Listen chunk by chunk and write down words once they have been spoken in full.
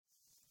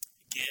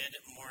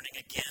Good morning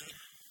again.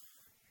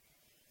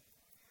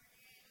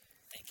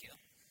 Thank you.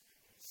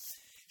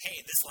 Hey,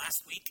 this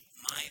last week,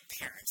 my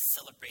parents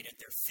celebrated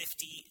their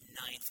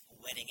 59th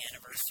wedding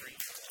anniversary.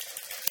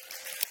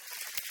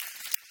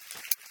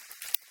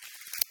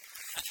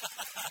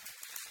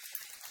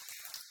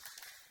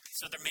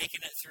 So they're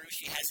making it through.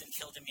 She hasn't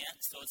killed him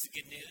yet, so it's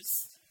good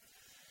news.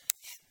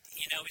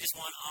 You know, we just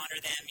want to honor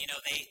them. You know,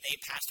 they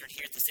pastored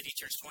here at the City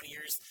Church 20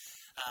 years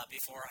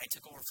before I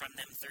took over from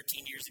them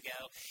 13 years ago.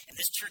 And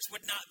this church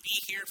would not be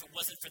here if it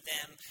wasn't for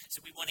them.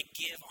 So we want to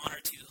give honor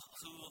to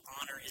who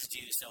honor is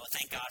due. So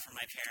thank God for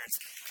my parents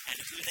and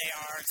who they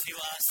are to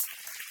us.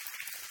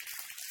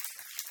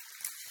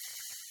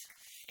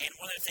 And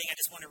one other thing, I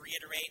just want to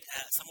reiterate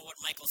some of what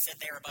Michael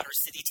said there about our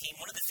city team.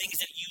 One of the things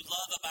that you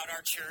love about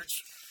our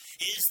church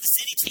is the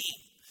city team.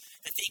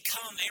 That they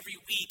come every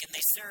week and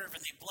they serve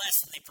and they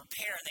bless and they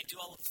prepare and they do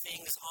all of the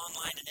things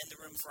online and in the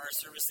room for our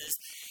services.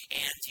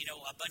 And, you know,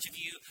 a bunch of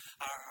you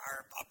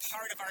are a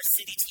part of our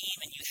city team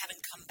and you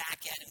haven't come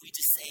back yet. And we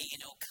just say,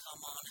 you know, come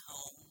on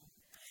home.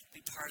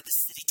 Be part of the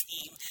city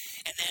team.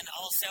 And then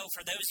also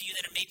for those of you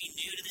that are maybe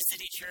new to the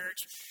city church,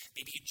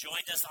 maybe you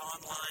joined us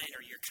online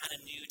or you're kind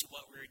of new to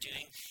what we're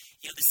doing.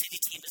 You know, the city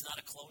team is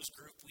not a closed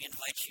group. We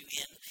invite you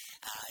in.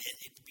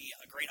 It'd be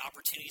a great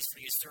opportunity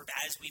for you to serve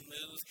as we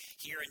move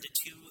here into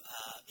two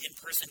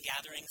in-person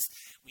gatherings.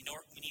 We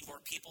need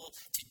more people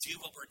to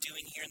do what we're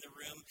doing here in the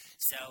room.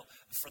 So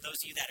for those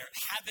of you that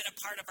have been a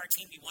part of our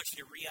team, we want you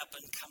to re-up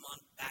and come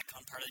on back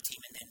on part of the team.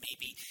 And then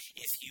maybe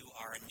if you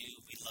are new,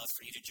 we'd love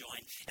for you to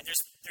join. And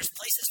there's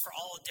places for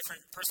all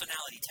different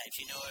personality types.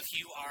 You know, if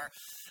you are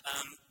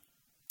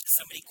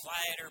somebody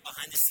quiet or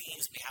behind the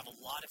scenes, we have a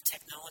lot of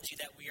technology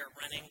that we are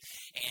running,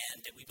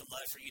 and we would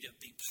love for you to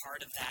be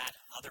part of that.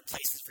 Other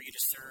places for you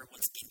to serve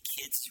once again,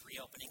 kids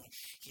reopening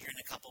here in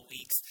a couple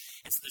weeks.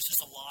 And so there's just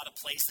a lot of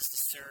places to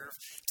serve,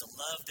 to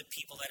love the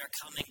people that are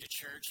coming to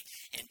church,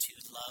 and to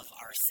love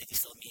our city.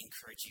 So let me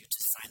encourage you to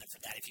sign up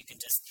for that. If you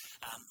can just,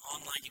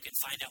 online, you can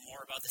find out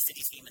more about the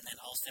city team, and then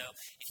also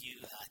if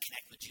you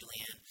connect with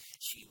Julianne,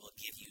 she will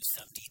give you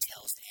some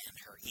details and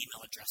her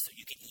email address so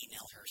you can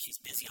email her. She's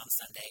busy on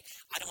Sunday.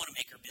 I don't want to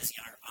make her busy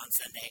on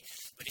Sunday,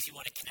 but if you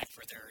want to connect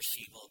with her,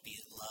 she will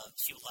love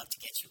to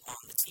get you on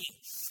the team.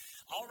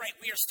 All right,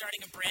 we are starting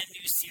a brand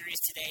new series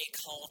today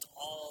called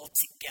All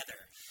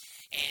Together.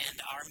 And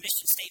our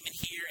mission statement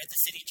here at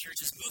the City Church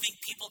is moving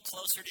people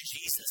closer to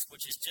Jesus,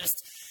 which is just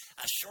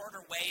a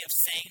shorter way of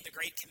saying the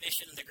Great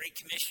Commission. The Great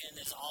Commission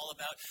is all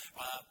about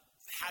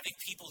having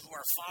people who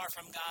are far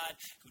from God,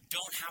 who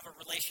don't have a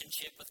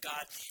relationship with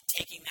God,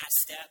 taking that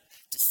step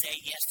to say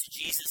yes to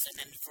Jesus. And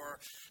then for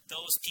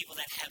those people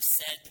that have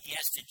said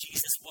yes to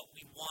Jesus, what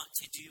we want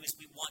to do is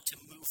we want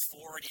to move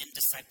forward in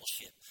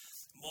discipleship,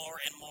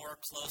 more and more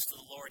close to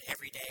the Lord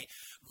every day,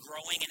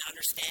 growing in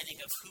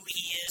understanding of who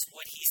He is,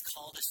 what He's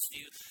called us to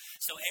do.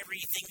 So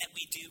everything that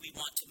we do, we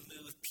want to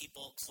move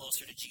people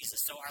closer to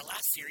Jesus. So our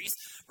last series,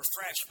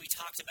 Refresh, we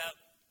talked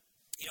about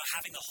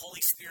having the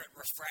Holy Spirit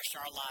refresh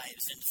our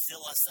lives and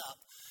fill us up.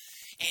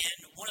 And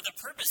one of the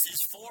purposes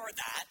for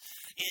that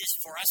is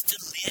for us to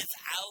live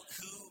out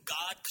who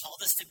God called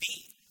us to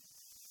be.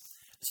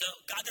 So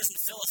God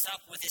doesn't fill us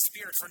up with His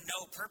Spirit for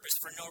no purpose,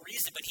 for no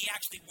reason, but He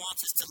actually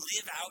wants us to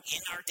live out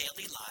in our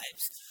daily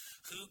lives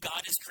who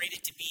God has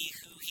created to be,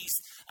 who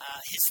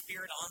His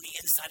Spirit on the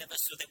inside of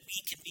us so that we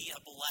can be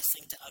a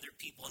blessing to other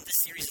people. And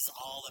this series is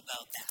all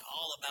about that,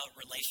 all about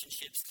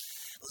relationships,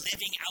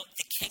 living out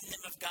the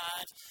kingdom of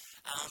God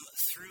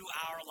through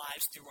our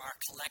lives, through our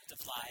collective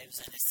lives.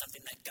 And it's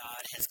something that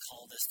God has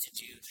called us to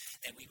do,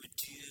 that we would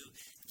do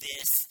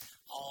this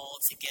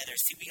all together.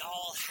 See, we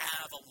all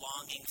have a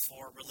longing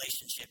for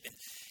relationship. And,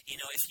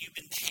 if you've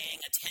been paying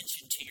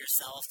attention to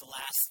yourself the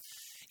last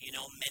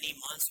many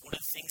months, one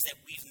of the things that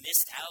we've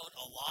missed out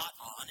a lot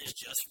on is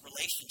just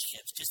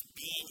relationships, just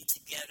being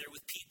together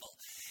with people.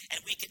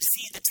 And we can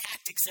see the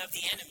tactics of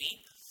the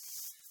enemy.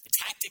 The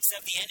tactics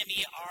of the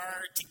enemy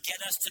are to get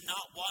us to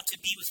not want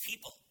to be with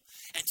people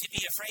and to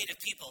be afraid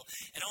of people.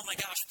 And oh my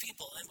gosh,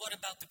 people, and what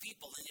about the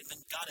people? And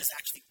even God is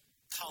actually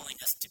calling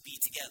us to be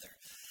together.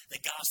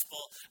 The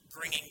gospel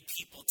bringing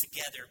people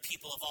together,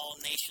 people of all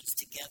nations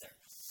together.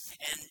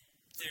 And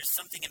there's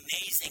something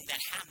amazing that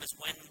happens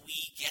when we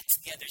get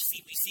together.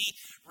 See, we see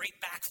right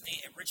back from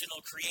the original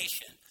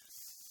creation.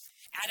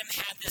 Adam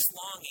had this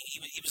longing.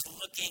 He was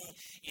looking,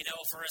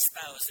 for a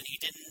spouse, and he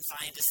didn't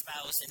find a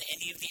spouse in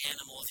any of the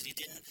animals.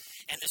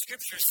 And the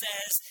scripture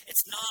says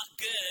it's not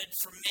good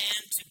for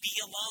man to be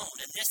alone.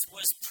 And this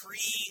was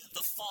pre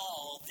the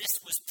fall. This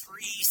was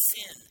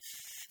pre-sin.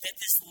 That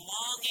this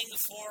longing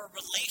for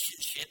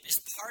relationship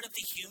is part of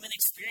the human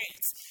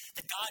experience.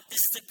 That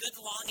this is a good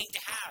longing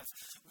to have.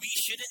 We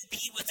shouldn't be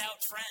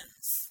without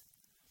friends.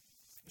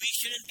 We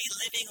shouldn't be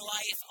living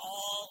life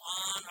all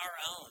on our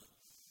own.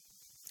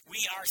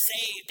 We are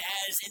saved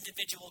as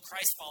individual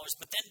Christ followers,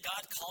 but then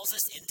God calls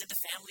us into the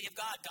family of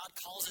God. God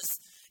calls us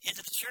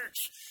into the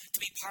church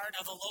to be part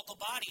of a local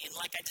body. And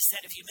like I just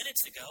said a few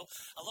minutes ago,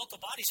 a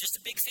local body is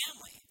just a big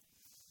family.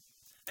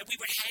 that we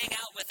would hang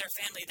out with our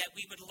family, that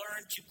we would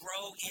learn to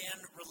grow in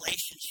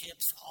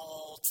relationships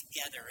all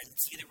together. And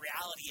see, the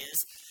reality is,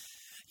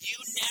 you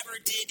never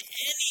did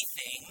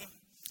anything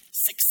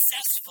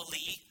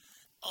successfully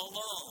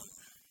alone.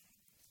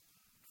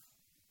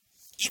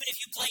 Even if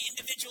you play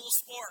individual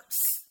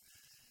sports,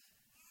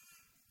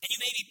 and you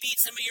maybe beat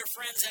some of your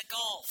friends at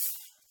golf,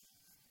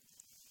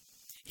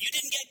 you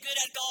didn't get good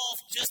at golf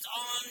just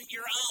on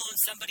your own.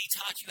 Somebody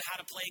taught you how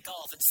to play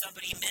golf, and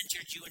somebody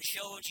mentored you and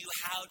showed you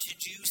how to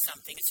do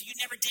something. And so you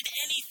never did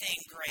anything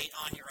great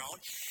on your own.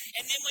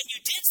 And then when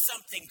you did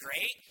something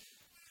great,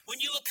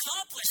 when you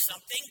accomplished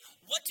something,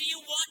 what do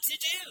you want to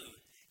do?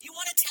 You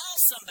want to tell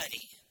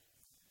somebody.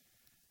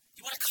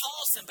 You want to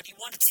call somebody. You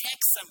want to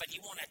text somebody.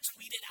 You want to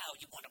tweet it out.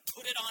 You want to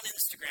put it on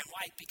Instagram.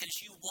 Why? Because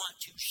you want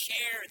to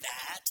share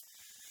that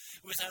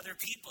with other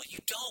people. You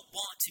don't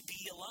want to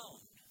be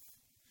alone.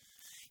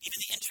 Even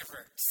the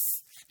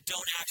introverts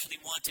don't actually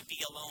want to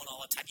be alone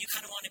all the time. You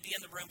kind of want to be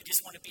in the room. You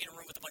just want to be in a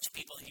room with a bunch of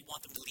people and you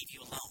want them to leave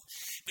you alone.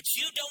 But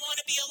you don't want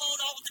to be alone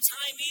all the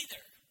time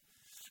either.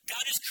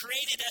 God has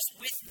created us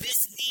with this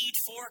need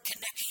for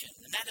connection.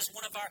 And that is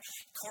one of our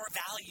core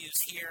values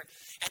here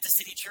at the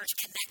City Church,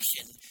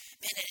 connection.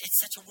 Man,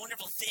 it's such a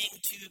wonderful thing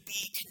to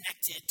be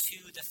connected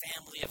to the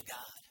family of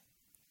God.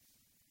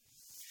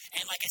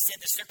 And like I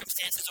said, the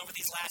circumstances over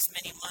these last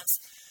many months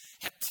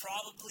have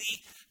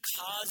probably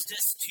caused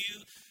us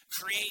to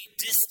create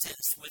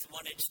distance with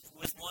one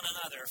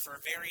another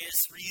for various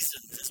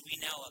reasons, as we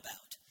know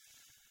about.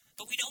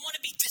 But we don't want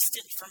to be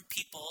distant from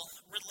people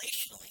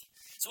relationally.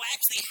 So I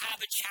actually have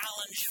a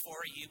challenge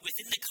for you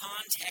within the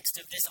context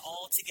of this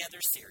All Together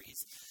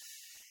series.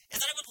 And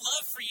that I would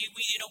love for you,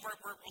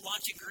 we're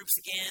launching groups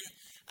again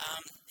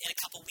in a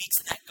couple weeks,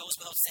 and that goes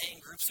without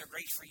saying. Groups are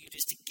great for you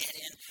just to get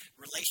in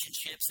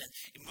relationships and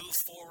move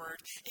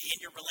forward in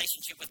your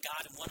relationship with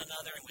God and one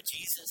another and with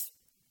Jesus.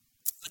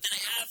 But then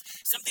I have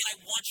something I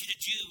want you to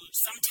do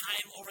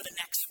sometime over the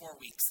next 4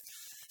 weeks.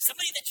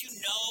 Somebody that you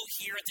know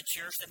here at the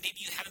church that maybe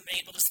you haven't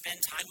been able to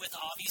spend time with,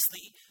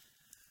 obviously,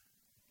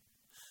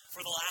 for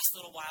the last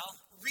little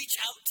while.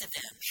 Reach out to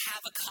them.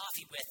 Have a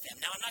coffee with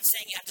them. Now, I'm not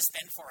saying you have to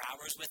spend 4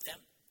 hours with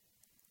them.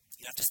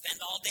 You don't have to spend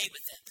all day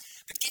with them.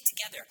 But get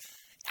together.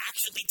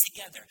 Actually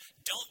together.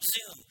 Don't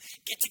Zoom.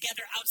 Get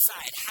together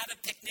outside. Have a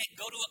picnic.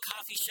 Go to a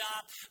coffee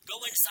shop. Go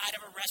inside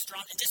of a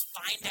restaurant and just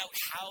find out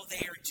how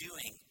they are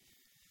doing.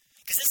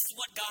 Because this is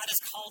what God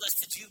has called us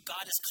to do.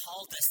 God has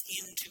called us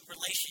into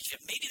relationship.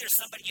 Maybe there's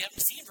somebody you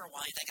haven't seen for a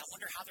while. You think, I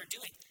wonder how they're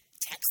doing.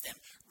 Text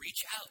them. Reach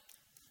out.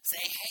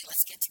 Say, hey,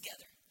 let's get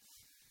together.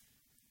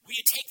 Will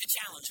you take the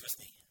challenge with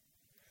me?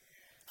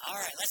 All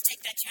right, let's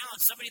take that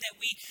challenge. Somebody that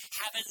we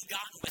haven't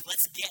gotten with,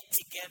 let's get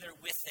together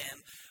with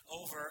them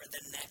over the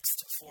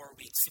next 4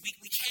 weeks.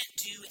 We can't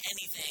do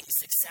anything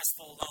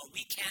successful alone.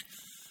 We can't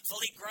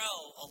fully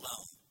grow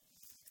alone.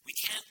 We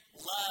can't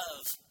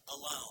love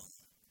alone.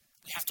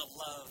 We have to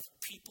love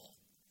people.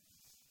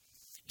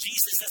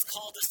 Jesus has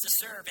called us to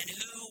serve, and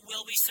who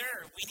will we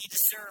serve? We need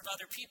to serve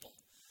other people.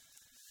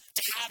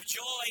 To have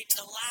joy,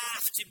 to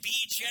laugh, to be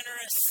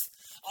generous.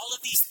 All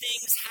of these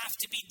things have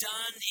to be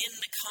done in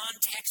the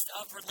context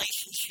of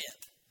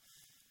relationship.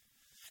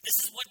 This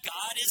is what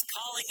God is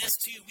calling us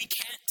to. We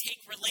can't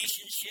take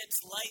relationships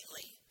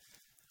lightly.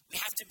 We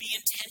have to be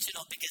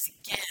intentional because,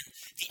 again,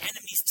 the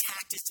enemy's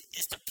tactic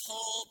is to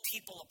pull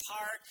people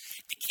apart.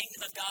 The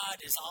kingdom of God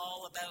is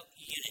all about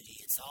unity.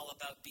 It's all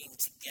about being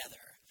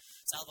together.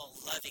 It's all about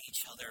loving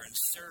each other and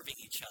serving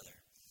each other.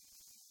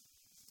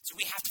 So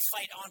we have to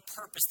fight on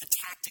purpose the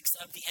tactics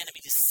of the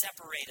enemy to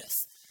separate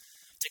us,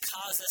 to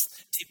cause us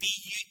to be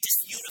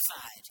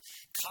disunified,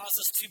 cause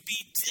us to be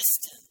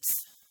distant.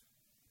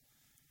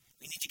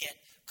 We need to get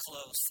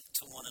close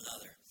to one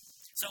another.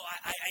 So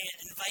I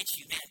invite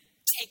you, man,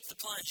 take the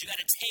plunge. You got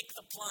to take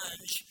the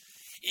plunge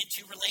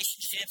into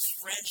relationships,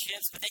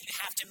 friendships, but then you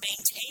have to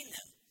maintain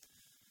them.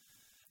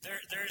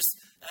 There's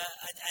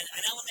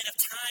an element of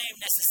time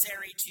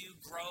necessary to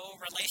grow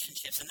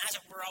relationships, and that's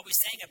what we're always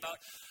saying about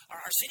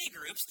our city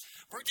groups.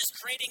 We're just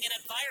creating an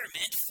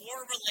environment for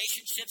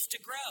relationships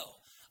to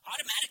grow.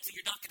 Automatically,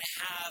 you're not going to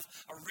have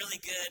a really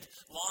good,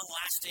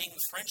 long-lasting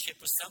friendship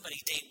with somebody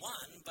day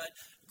one, but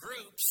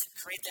groups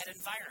create that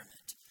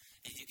environment.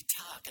 And you can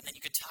talk, and then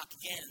you can talk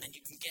again, and then you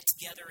can get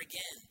together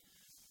again.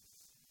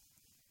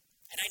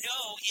 And I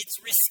know it's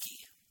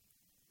risky.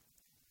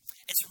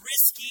 It's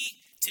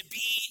risky to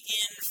be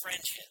in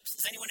friendships.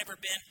 Has anyone ever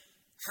been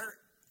hurt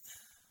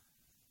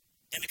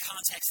in the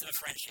context of a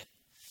friendship?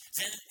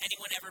 Has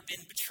anyone ever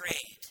been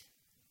betrayed?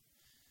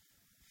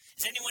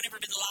 Has anyone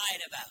ever been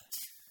lied about?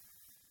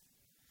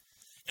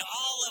 Now,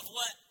 all of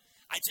what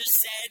I just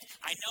said,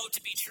 I know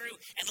to be true.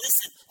 And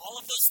listen, all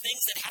of those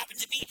things that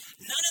happened to me,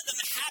 none of them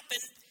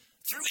happened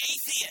through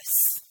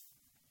atheists.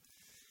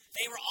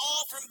 They were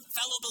all from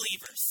fellow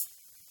believers.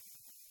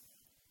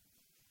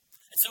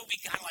 And so we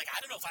kind of like, I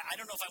don't know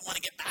if I want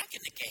to get back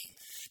in the game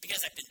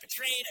because I've been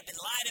betrayed, I've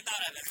been lied about,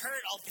 I've been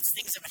hurt, all these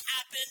things have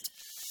happened.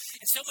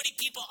 And so many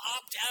people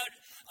opt out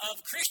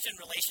of Christian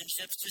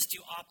relationships just to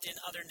opt in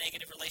other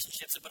negative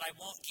relationships. But I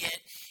won't get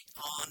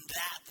on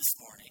that this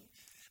morning.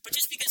 But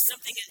just because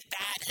something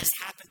bad has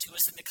happened to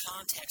us in the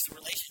context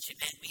of relationship,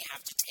 man, we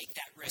have to take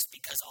that risk,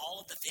 because all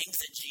of the things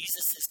that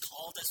Jesus has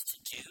called us to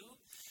do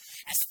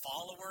as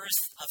followers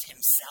of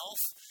himself,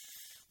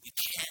 we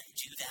can't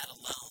do that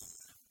alone.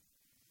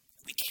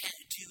 We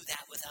can't do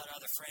that without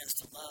other friends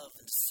to love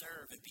and to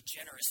serve and be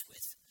generous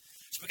with.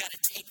 So we got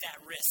to take that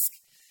risk.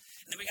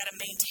 And then we got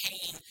to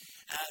maintain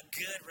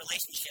good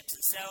relationships.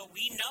 And so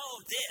we know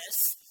this.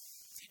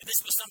 And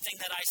this was something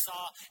that I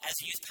saw as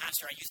a youth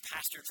pastor. I youth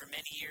pastored for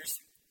many years.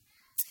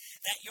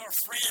 That your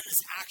friends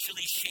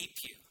actually shape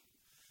you.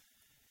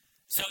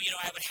 So,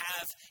 I would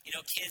have,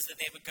 kids that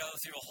they would go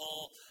through a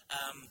whole,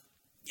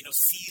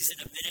 season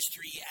of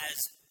ministry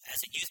as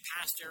a youth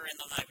pastor, and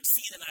then I would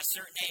see them at a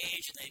certain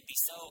age, and they'd be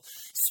so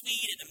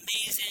sweet and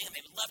amazing, and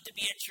they would love to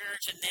be at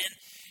church, and then,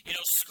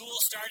 school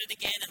started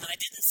again, and then I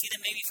didn't see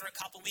them maybe for a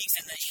couple weeks,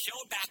 and they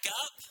showed back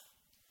up,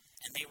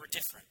 and they were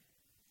different.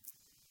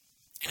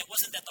 And it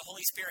wasn't that the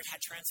Holy Spirit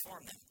had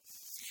transformed them.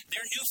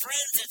 Their new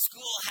friends at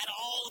school had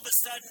all of a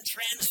sudden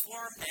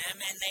transformed them,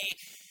 and they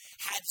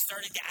had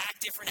started to act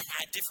different and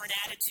had different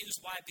attitudes.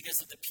 Why? Because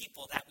of the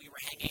people that we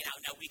were hanging out.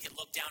 Now, we can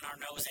look down our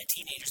nose at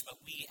teenagers, but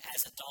we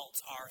as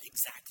adults are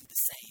exactly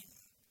the same.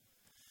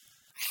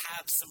 I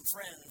have some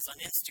friends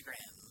on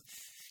Instagram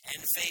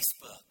and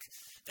Facebook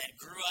that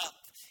grew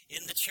up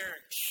in the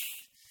church,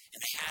 and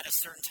they had a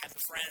certain type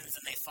of friends,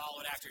 and they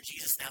followed after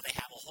Jesus. Now they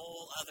have a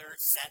whole other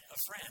set of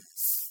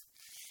friends,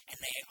 and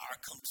they are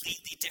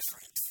completely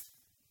different.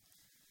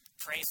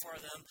 Pray for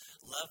them,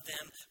 love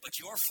them,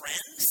 but your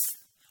friends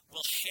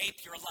will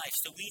shape your life.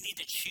 So we need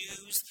to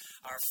choose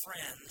our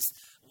friends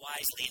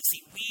wisely. And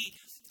see, we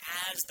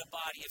as the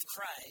body of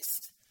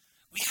Christ,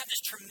 we have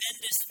this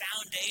tremendous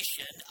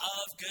foundation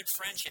of good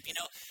friendship.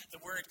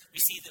 The word, we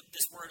see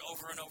this word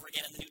over and over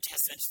again in the New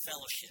Testament,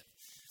 fellowship.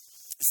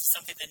 This is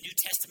something the New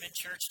Testament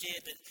church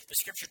did. The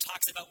scripture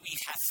talks about we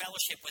have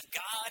fellowship with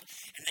God,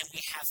 and then we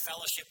have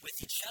fellowship with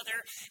each other.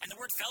 And the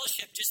word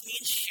fellowship just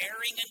means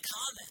sharing in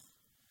common.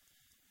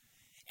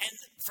 And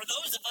for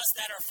those of us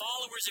that are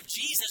followers of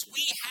Jesus,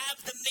 we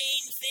have the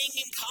main thing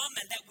in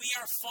common, that we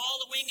are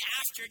following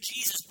after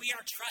Jesus. We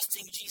are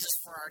trusting Jesus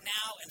for our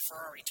now and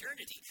for our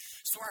eternity.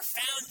 So our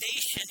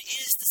foundation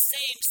is the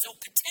same. So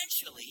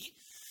potentially,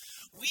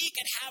 we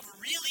can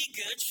have really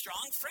good,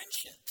 strong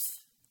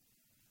friendships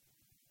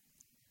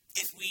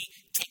if we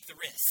take the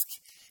risk,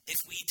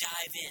 if we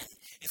dive in,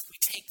 if we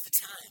take the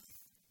time.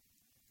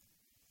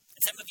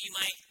 And some of you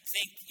might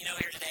think,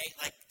 here today,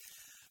 like,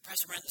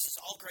 Pastor Brent, this is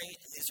all great,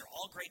 and these are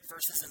all great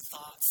verses and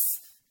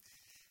thoughts,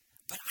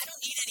 but I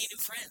don't need any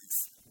new friends.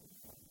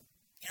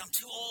 I'm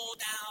too old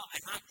now.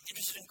 I'm not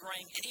interested in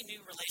growing any new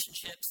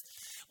relationships.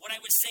 What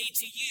I would say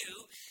to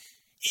you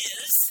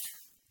is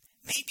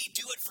maybe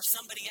do it for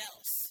somebody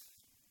else.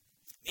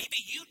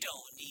 Maybe you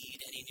don't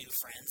need any new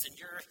friends, and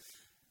you're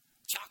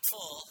chock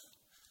full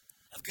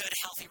of good,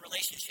 healthy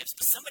relationships,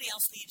 but somebody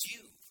else needs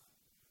you.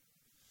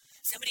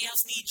 Somebody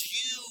else needs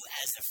you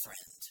as a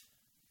friend.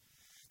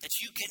 That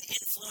you can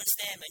influence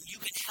them and you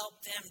can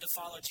help them to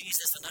follow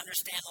Jesus and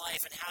understand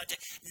life and how to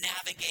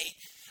navigate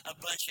a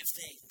bunch of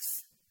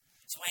things.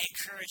 So I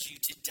encourage you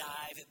to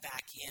dive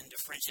back into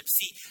friendship.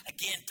 See,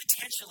 again,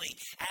 potentially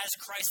as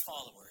Christ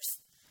followers,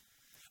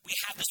 we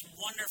have this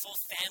wonderful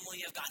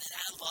family of God. And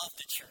I love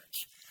the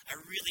church. I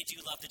really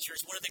do love the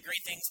church. One of the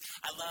great things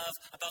I love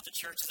about the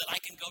church is that I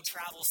can go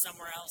travel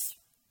somewhere else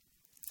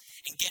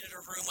and get in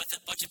a room with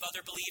a bunch of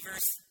other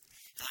believers.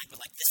 And I'd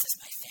be like, this is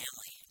my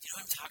family. You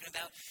know what I'm talking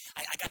about?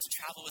 I got to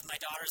travel with my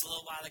daughters a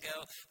little while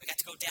ago. We got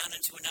to go down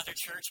into another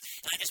church,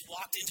 and I just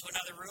walked into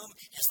another room,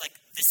 and it's like,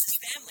 this is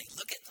family.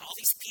 Look at all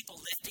these people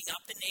lifting up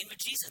the name of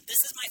Jesus.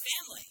 This is my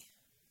family.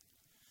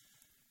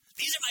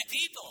 These are my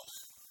people.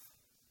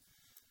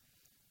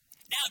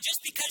 Now,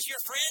 just because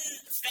you're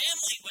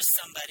family with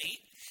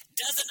somebody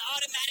doesn't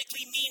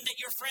automatically mean that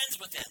you're friends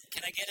with them.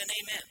 Can I get an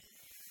amen?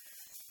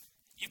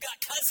 You've got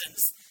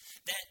cousins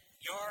that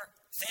you're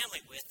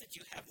family with that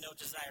you have no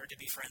desire to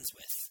be friends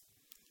with.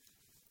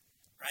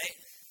 Right?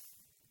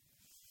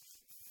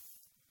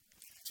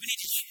 So we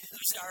need to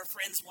choose our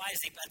friends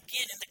wisely. But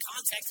again, in the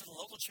context of the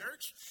local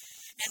church,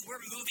 and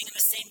we're moving in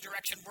the same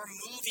direction. We're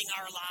moving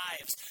our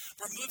lives.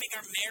 We're moving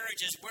our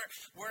marriages.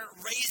 We're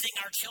raising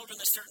our children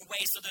a certain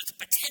way. So there's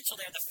the potential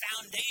there. The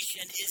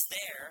foundation is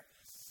there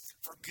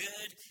for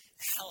good,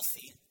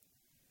 healthy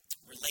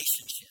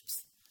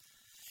relationships.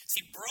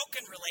 See,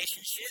 broken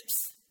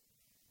relationships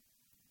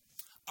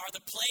are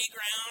the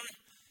playground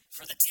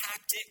for the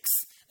tactics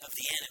of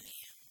the enemy.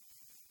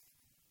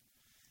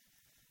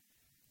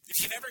 If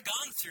you've ever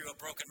gone through a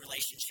broken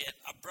relationship,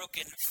 a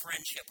broken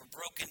friendship, a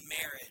broken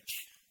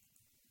marriage,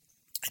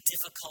 a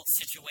difficult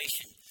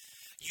situation,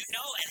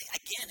 and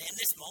again, in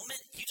this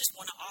moment, you just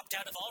want to opt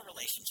out of all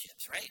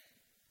relationships, right?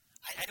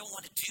 I don't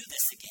want to do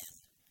this again.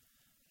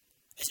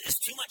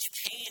 There's too much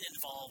pain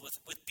involved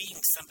with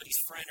being somebody's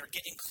friend or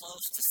getting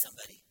close to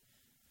somebody.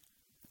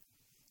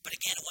 But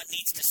again, what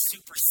needs to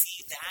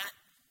supersede that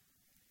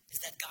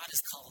is that God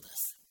has called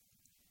us.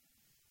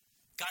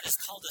 God has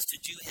called us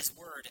to do his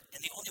word, and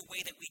the only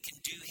way that we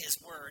can do his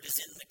word is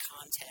in the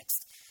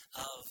context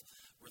of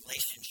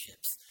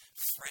relationships,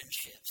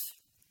 friendships.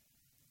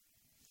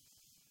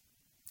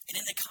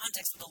 And in the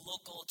context of the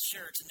local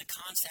church, in the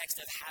context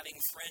of having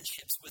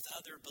friendships with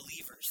other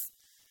believers,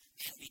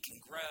 and we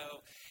can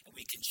grow, and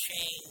we can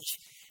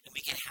change, and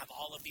we can have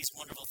all of these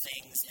wonderful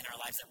things in our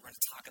lives that we're going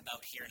to talk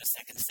about here in a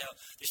second. So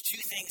there's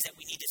two things that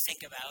we need to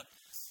think about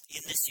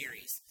in this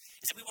series,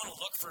 is that we want to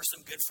look for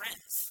some good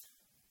friends.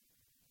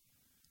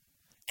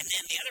 And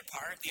then the other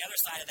part, the other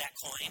side of that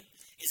coin,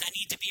 is I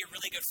need to be a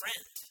really good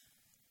friend.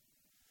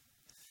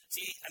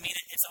 See, I mean,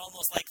 it's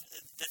almost like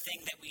the thing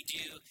that we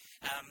do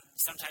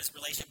sometimes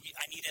relationship.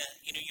 I need a,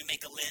 you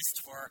make a list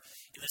for,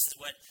 this is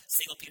what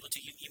single people do.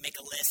 You make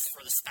a list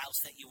for the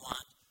spouse that you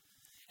want.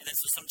 And then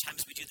so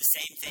sometimes we do the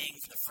same thing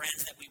for the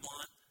friends that we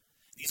want.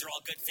 These are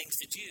all good things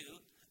to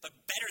do. But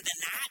better than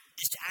that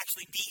is to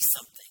actually be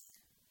something.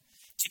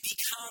 To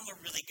become a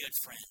really good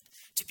friend.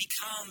 To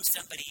become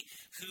somebody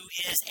who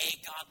is a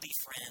godly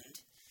friend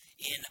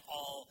in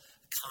all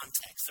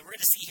contexts. So we're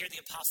going to see here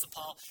the Apostle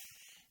Paul.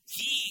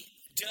 He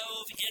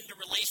dove into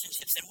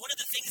relationships. And one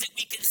of the things that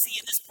we can see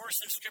in this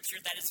portion of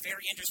Scripture that is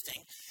very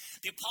interesting,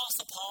 the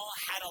Apostle Paul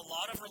had a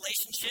lot of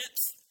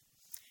relationships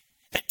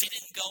that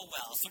didn't go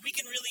well. So we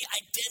can really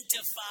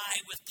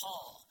identify with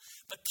Paul.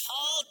 But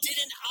Paul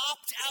didn't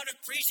opt out of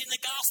preaching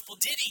the gospel,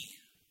 did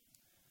he?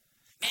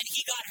 Man,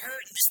 he got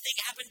hurt, and this thing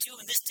happened to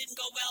him, and this didn't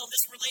go well, and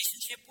this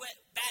relationship went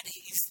bad.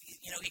 He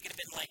could have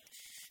been like,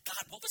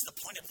 God, what was the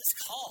point of this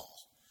call?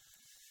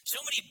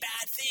 So many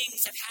bad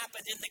things have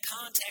happened in the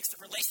context of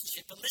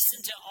relationship, but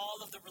listen to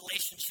all of the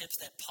relationships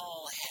that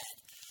Paul had.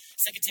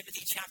 2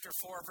 Timothy chapter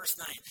 4, verse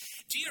 9.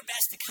 Do your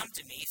best to come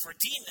to me, for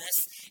Demas,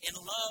 in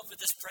love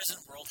with this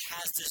present world,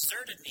 has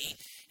deserted me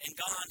and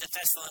gone to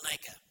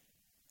Thessalonica.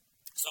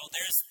 So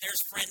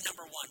there's friend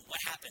number one.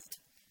 What happened?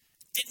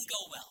 Didn't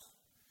go well.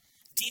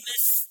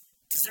 Demas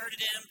deserted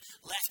him,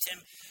 left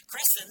him.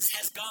 Crescens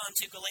has gone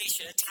to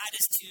Galatia,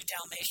 Titus to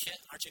Dalmatia.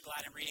 Aren't you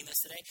glad I'm reading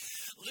this today?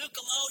 Luke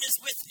alone is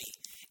with me.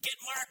 Get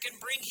Mark and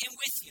bring him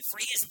with you, for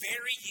he is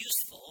very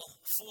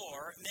useful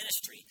for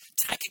ministry.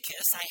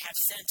 Tychicus I have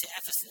sent to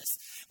Ephesus.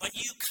 When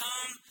you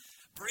come,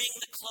 bring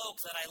the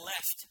cloak that I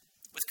left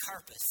with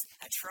Carpus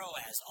at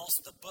Troas,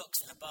 also the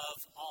books, and above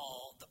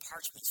all, the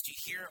parchments. Do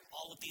you hear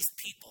all of these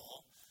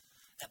people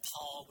that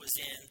Paul was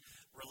in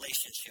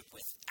relationship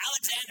with?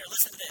 Alexander,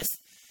 listen to this.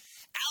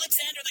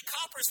 Alexander the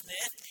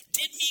coppersmith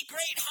did me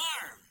great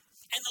harm,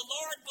 and the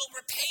Lord will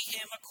repay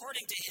him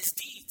according to his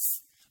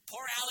deeds.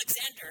 Poor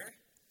Alexander,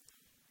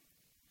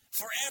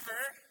 forever,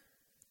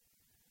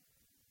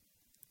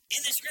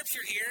 in the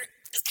scripture here,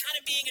 is kind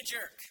of being a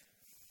jerk.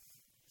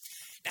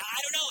 Now, I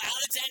don't know,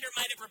 Alexander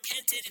might have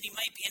repented, and he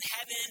might be in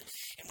heaven,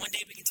 and one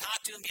day we can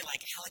talk to him and be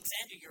like,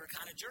 Alexander, you're a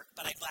kind of jerk,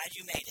 but I'm glad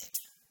you made it.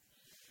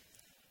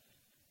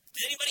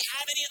 Does anybody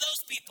have any of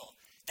those people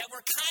that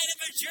were kind of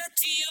a jerk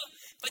to you,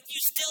 but you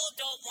still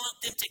don't want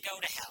them to go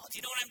to hell? Do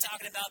you know what I'm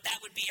talking about? That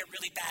would be a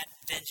really bad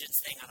vengeance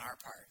thing on our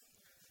part.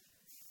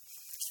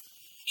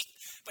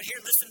 But here,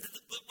 listen to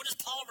what is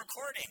Paul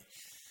recording?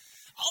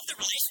 All of the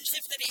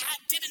relationships that he had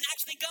didn't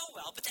actually go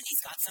well, but then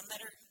he's got some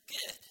that are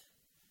good.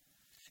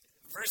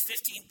 Verse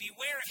 15,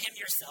 beware of him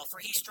yourself,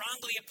 for he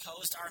strongly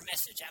opposed our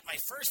message. At my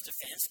first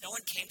offense, no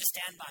one came to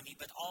stand by me,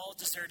 but all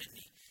deserted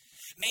me.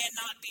 May it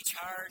not be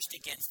charged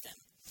against them.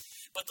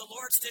 But the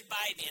Lord stood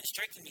by me and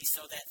strengthened me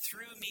so that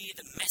through me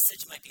the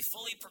message might be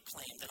fully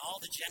proclaimed and all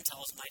the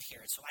Gentiles might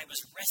hear it. So I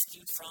was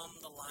rescued from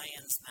the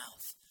lion's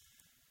mouth.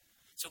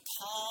 So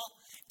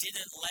Paul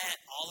didn't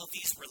let all of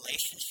these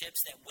relationships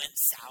that went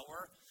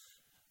sour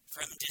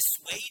from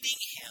dissuading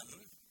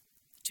him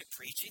to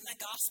preaching the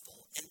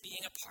gospel and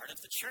being a part of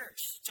the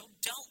church. So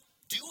don't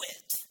do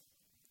it.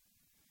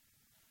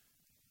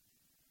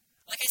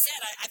 Like I said,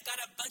 I've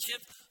got a bunch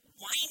of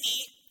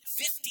whiny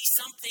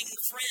 50-something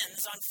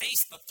friends on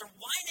Facebook. They're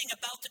whining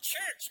about the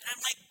church. And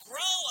I'm like,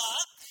 grow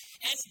up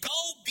and go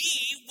be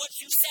what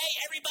you say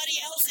everybody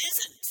else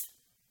isn't.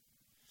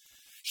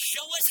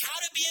 Show us how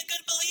to be a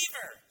good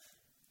believer.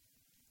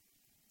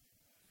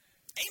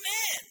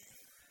 Amen.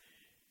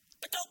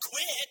 But don't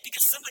quit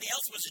because somebody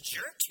else was a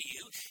jerk to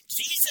you.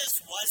 Jesus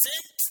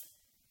wasn't.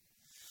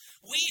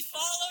 We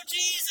follow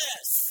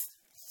Jesus.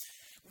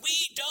 We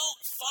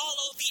don't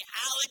follow the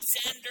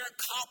Alexander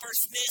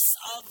coppersmiths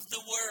of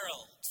the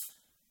world.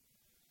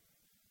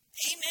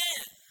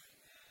 Amen.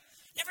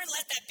 Never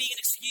let that be an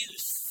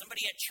excuse.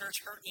 Somebody at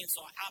church hurt me and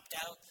so I opt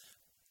out.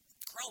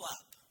 Grow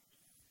up.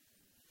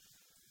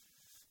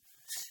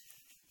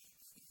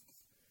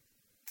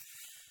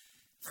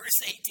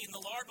 Verse 18,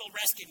 the Lord will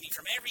rescue me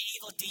from every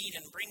evil deed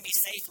and bring me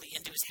safely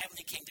into his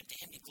heavenly kingdom. To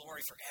him be glory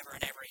forever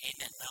and ever.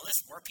 Amen. Now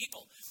listen, more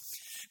people.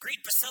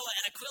 Greet Priscilla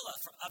and Aquila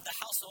of the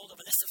household of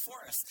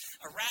Onesiphorus.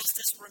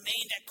 Erastus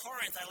remained at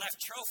Corinth. I left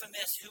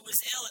Trophimus, who was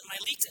ill, at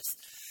Miletus.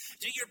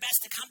 Do your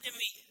best to come to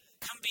me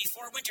come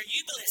before winter.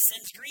 Eubulus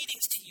sends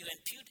greetings to you. And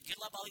you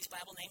love all these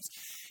Bible names?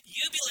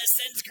 Eubulus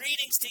sends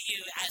greetings to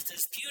you, as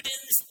does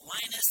Pudens,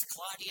 Linus,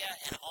 Claudia,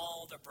 and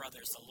all the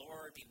brothers. The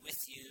Lord be with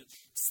you.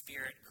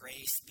 Spirit,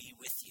 grace be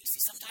with you.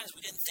 See, sometimes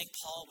we didn't think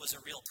Paul was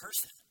a real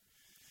person.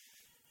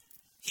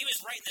 He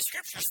was writing the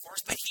scriptures for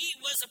us, but he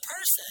was a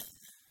person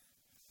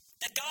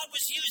that God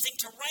was using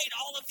to write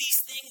all of these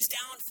things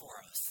down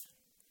for us.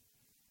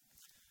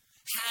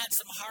 Had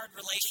some hard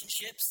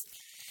relationships,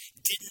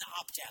 didn't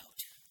opt out.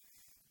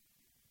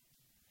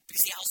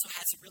 Because he also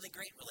had some really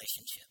great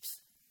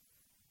relationships.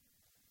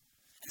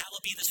 And that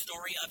will be the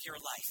story of your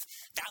life.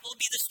 That will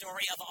be the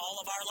story of all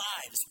of our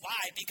lives.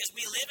 Why? Because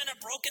we live in a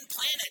broken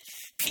planet.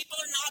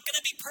 People are not going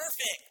to be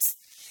perfect.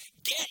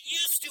 Get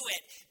used to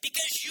it,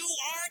 because you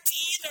aren't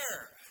either.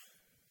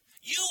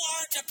 You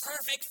aren't a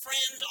perfect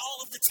friend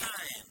all of the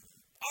time.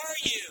 Are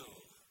you?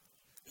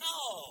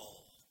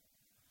 No.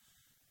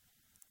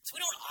 So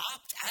we don't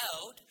opt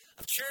out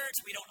of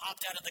church. We don't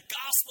opt out of the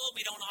gospel.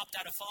 We don't opt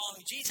out of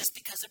following Jesus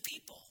because of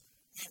people.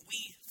 And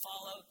we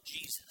follow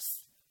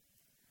Jesus.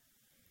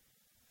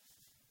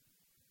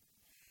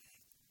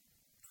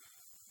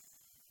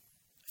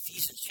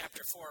 Ephesians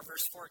chapter 4,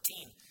 verse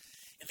 14.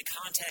 In the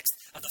context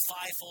of the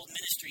fivefold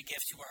ministry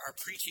gifts who are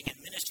preaching and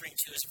ministering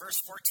to us. Verse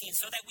 14,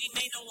 so that we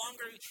may no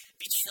longer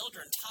be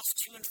children, tossed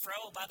to and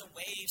fro by the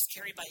waves,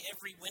 carried by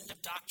every wind of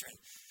doctrine,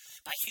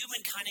 by human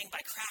cunning,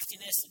 by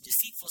craftiness and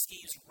deceitful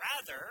schemes.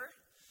 Rather,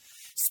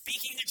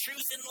 speaking the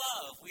truth in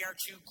love, we are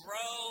to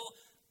grow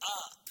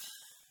up.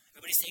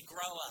 Everybody say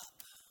grow up.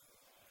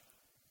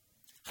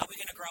 How are we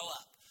going to grow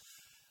up?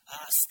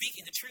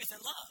 Speaking the truth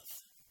in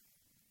love.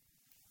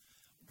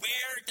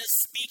 Where does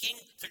speaking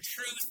the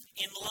truth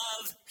in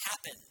love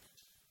happen?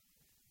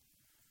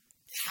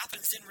 It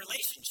happens in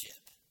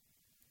relationship.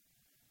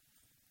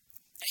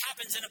 It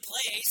happens in a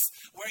place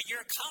where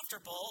you're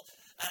comfortable.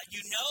 You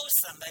know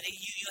somebody.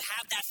 You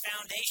have that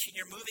foundation.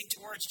 You're moving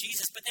towards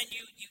Jesus. But then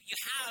you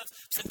have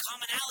some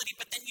commonality.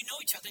 But then you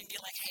know each other and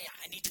you're like, hey,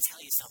 I need to tell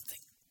you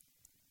something.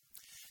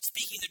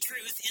 Speaking the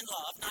truth in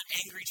love, not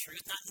angry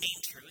truth, not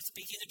mean truth.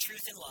 Speaking the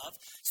truth in love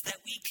so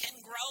that we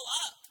can grow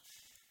up.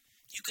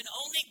 You can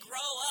only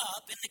grow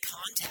up in the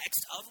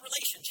context of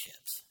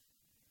relationships.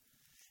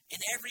 In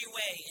every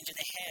way into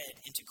the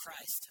head, into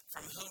Christ,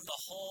 from whom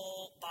the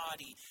whole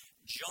body,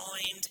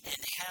 joined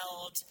and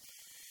held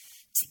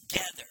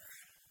together.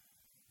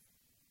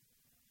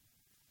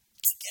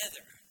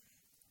 Together.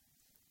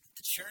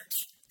 The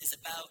church is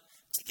about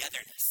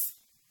togetherness.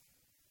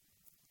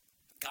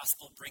 The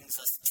gospel brings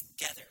us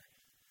together.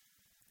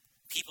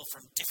 People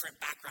from different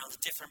backgrounds,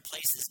 different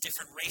places,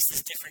 different races,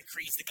 different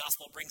creeds. The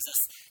gospel brings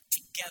us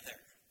together.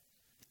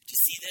 Do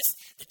you see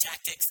this? The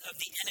tactics of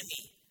the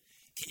enemy.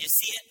 Can you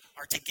see it?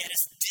 Are to get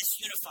us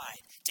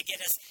disunified, to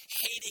get us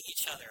hating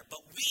each other.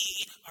 But we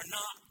are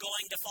not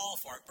going to fall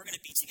for it. We're going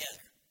to be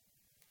together.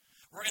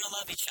 We're going to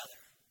love each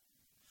other.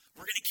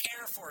 We're going to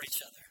care for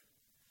each other.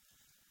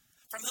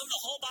 From whom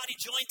the whole body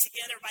joined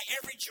together by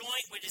every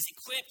joint which is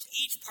equipped,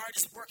 each part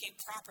is working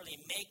properly,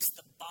 makes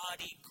the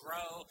body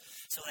grow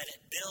so that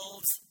it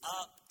builds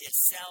up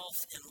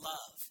itself in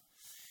love.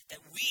 That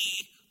we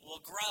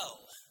will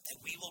grow, that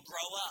we will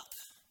grow up.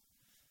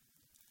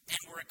 And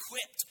we're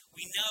equipped.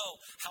 We know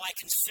how I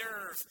can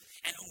serve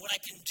and what I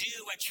can do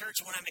at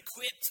church. When I'm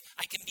equipped,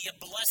 I can be a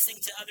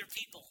blessing to other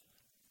people.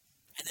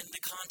 And then in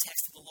the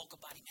context of the local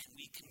body, man,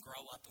 we can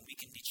grow up and we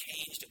can be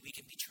changed and we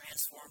can be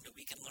transformed and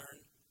we can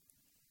learn.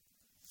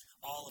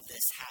 All of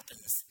this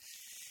happens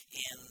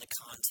in the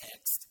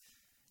context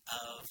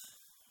of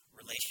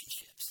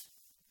relationships.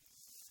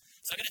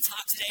 So I'm going to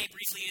talk today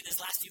briefly in these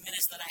last few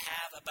minutes that I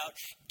have about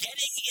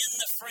getting in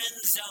the friend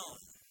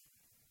zone.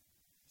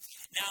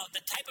 Now,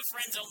 the type of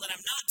friend zone that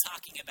I'm not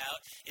talking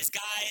about is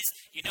guys,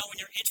 you know, when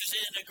you're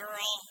interested in a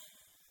girl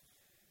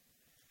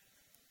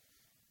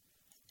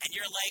and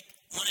you're like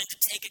wanting to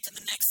take it to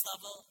the next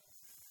level.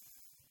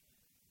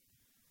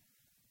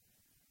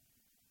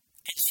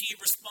 And she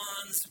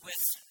responds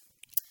with,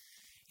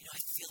 you know,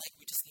 I feel like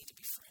we just need to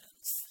be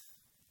friends.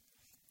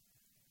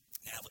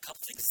 Now, I have a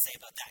couple things to say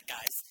about that,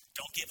 guys.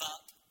 Don't give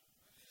up.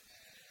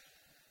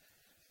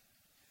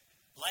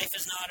 Life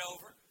is not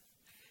over.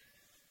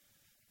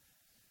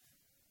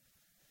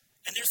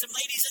 And there's some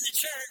ladies in the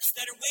church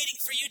that are waiting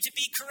for you to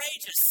be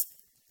courageous.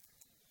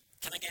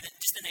 Can I get it?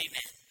 Just an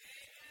amen.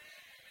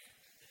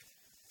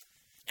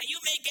 Now, you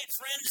may get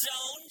friend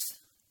zoned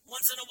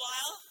once in a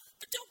while.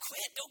 But don't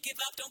quit. Don't give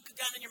up. Don't go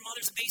down in your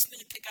mother's basement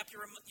and pick up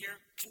your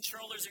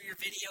controllers or your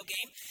video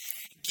game.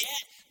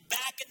 Get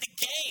back in the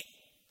game.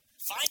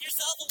 Find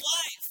yourself a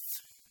wife.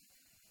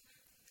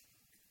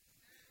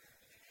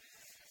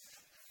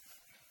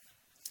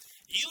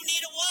 You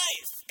need a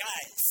wife,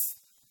 guys.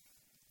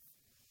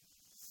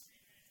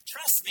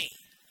 Trust me.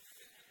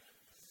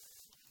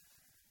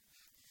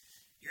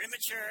 You're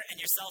immature and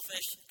you're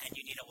selfish and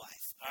you need a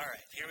wife. All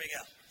right, here we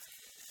go.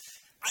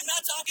 I'm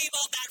not talking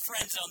about that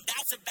friend zone.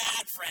 That's a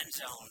bad friend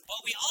zone.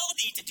 What we all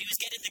need to do is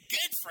get in the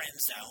good friend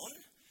zone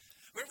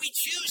where we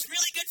choose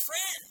really good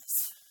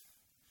friends.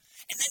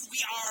 And then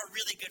we are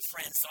really good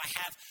friends. So I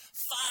have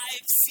 5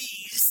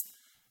 C's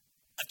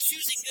of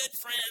choosing good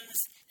friends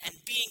and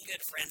being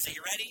good friends. Are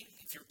you ready?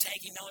 If you're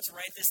taking notes,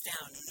 write this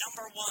down.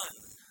 Number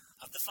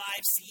 1 of the 5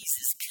 C's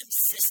is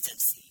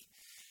consistency.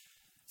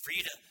 For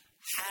you to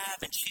have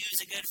and choose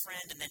a good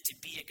friend and then to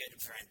be a good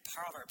friend.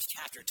 Proverbs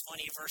chapter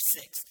 20, verse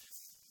 6.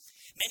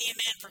 Many a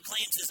man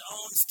proclaims his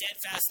own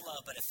steadfast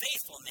love, but a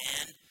faithful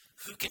man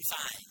who can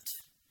find?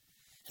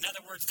 In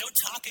other words, don't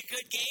talk a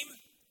good game.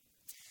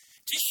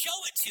 Just show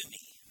it to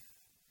me.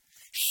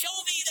 Show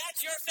me that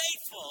you're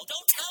faithful.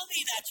 Don't tell me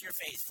that you're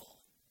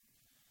faithful.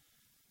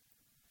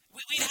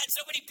 We've had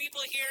so many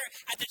people here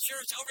at the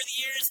church over the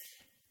years.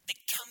 They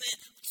come in,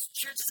 this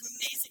church is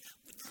amazing.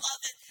 We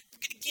love it.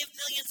 We're going to give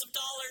millions of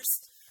dollars.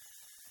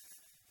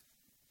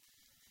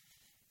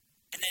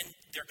 And then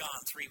they're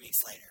gone 3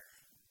 weeks later.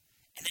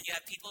 And then you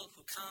have people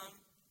who come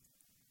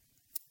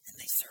and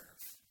they serve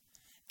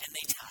and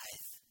they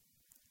tithe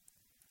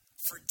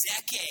for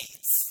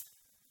decades.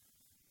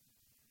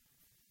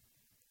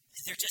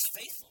 And they're just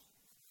faithful.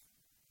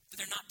 But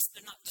they're not,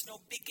 there's no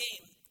big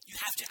game. You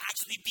have to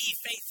actually be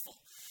faithful.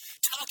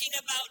 Talking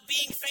about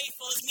being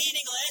faithful is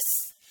meaningless.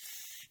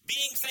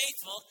 Being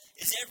faithful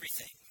is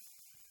everything.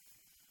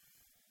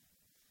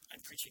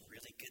 I'm preaching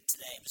really good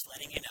today. I'm just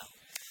letting you know.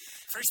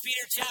 1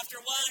 Peter chapter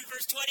 1,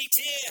 verse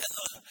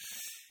 22.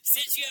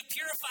 Since you have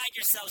purified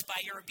yourselves by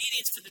your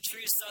obedience to the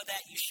truth, so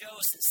that you show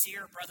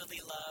sincere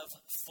brotherly love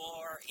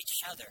for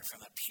each other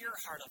from a pure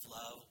heart of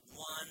love,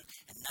 one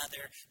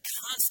another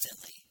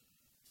constantly.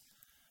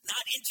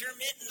 Not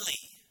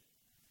intermittently.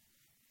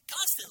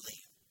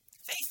 Constantly.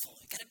 Faithful.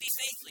 You got to be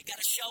faithful. You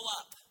got to show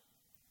up.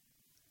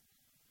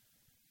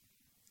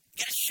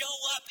 You got to show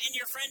up in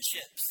your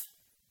friendships.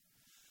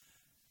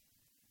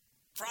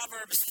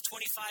 Proverbs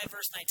 25,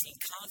 verse 19,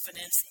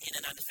 confidence in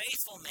an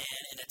unfaithful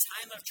man in a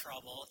time of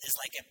trouble is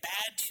like a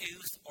bad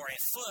tooth or a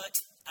foot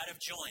out of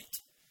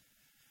joint.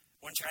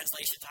 One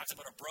translation talks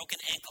about a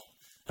broken ankle.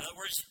 In other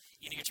words,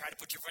 you try to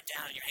put your foot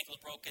down and your ankle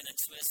is broken and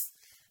twist.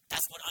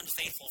 That's what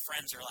unfaithful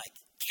friends are like.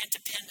 Can't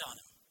depend on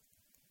them.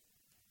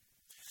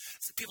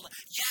 So people are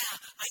like,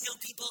 yeah, I know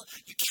people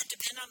you can't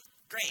depend on.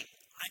 Great,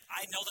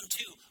 I know them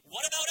too.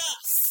 What about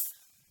us?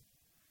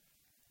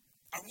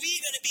 Are we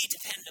going to be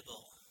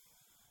dependable?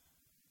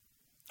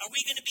 Are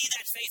we going to be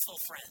that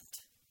faithful friend?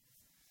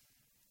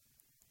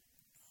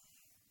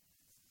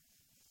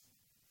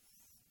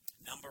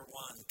 Number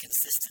 1,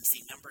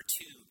 consistency. Number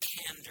 2,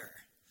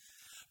 candor.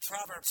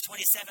 Proverbs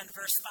 27,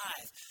 verse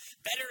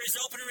 5. Better is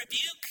open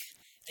rebuke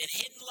than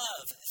hidden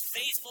love.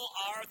 Faithful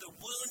are the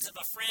wounds of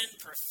a friend.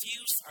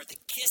 Profuse are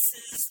the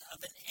kisses of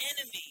an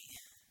enemy.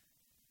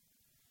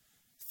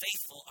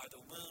 Faithful are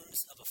the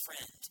wounds of a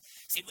friend.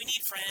 See, we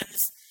need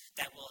friends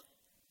that will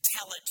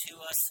tell it to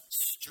us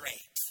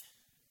straight.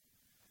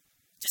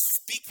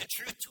 Just speak the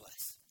truth to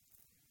us.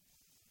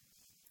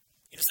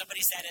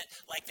 Somebody said it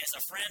like this: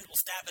 a friend will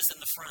stab us in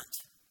the front.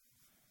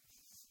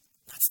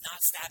 That's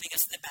not stabbing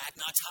us in the back,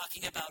 not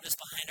talking about us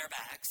behind our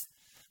backs,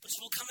 but just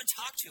will come and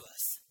talk to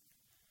us.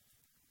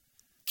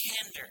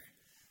 Candor.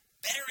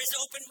 Better is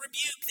open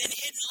rebuke than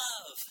hidden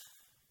love.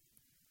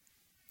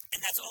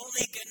 And that's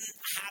only going to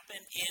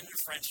happen in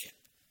friendship.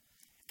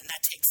 And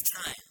that takes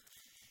time.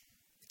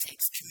 It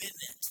takes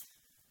commitment.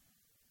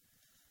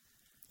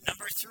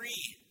 Number 3,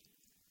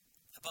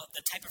 about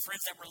the type of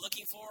friends that we're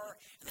looking for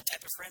and the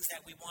type of friends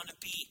that we want to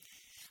be.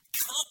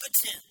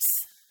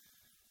 Competence.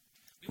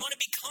 We want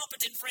to be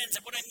competent friends.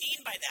 And what I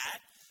mean by that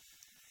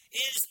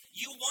is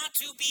you want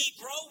to be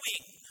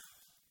growing.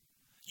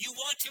 You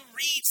want to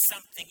read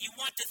something. You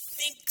want to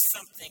think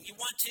something. You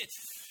want to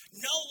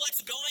know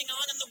what's going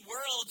on in the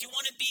world. You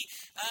want to be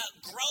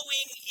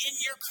growing in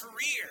your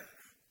career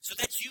so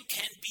that you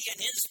can be an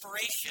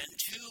inspiration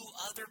to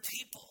other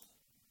people.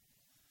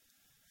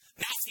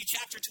 Matthew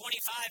chapter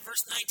 25,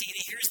 verse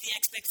 19, here's the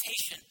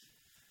expectation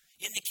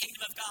in the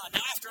kingdom of God.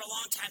 Now, after a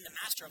long time, the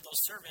master of those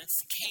servants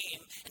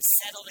came and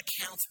settled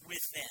accounts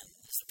with them.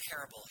 It's a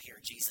parable here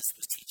Jesus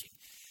was teaching.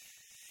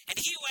 And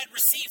he who had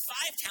received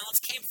 5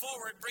 talents came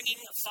forward, bringing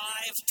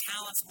 5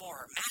 talents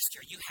more.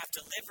 Master, you have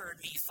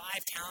delivered me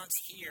 5 talents.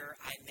 Here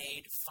I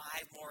made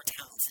 5 more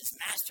talents. His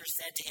master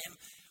said to him,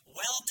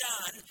 well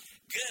done,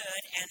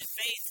 good and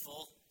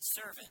faithful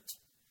servant.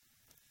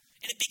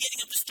 In the beginning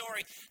of the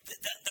story,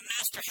 the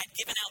master had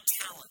given out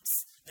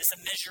talents. There's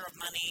a measure of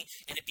money,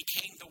 and it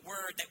became the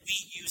word that we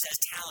use as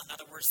talent. In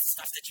other words, the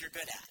stuff that you're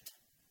good at.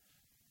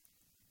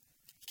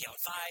 He gave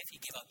out 5,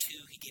 he gave out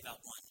 2, he gave out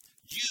 1.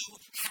 You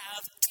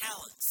have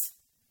talents.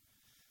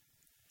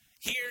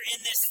 Here in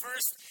this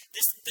verse,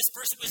 this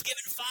person was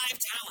given 5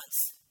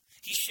 talents.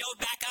 He showed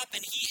back up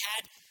and he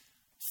had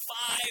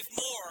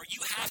 5 more.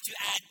 You have to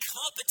add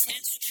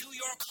competence to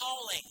your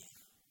calling.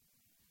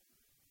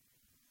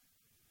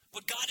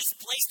 What God has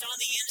placed on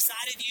the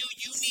inside of you,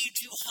 you need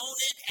to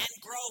hone it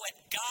and grow it.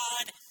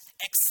 God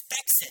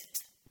expects it.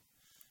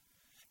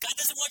 God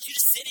doesn't want you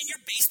to sit in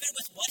your basement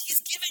with what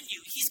he's given you.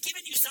 He's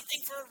given you something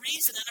for a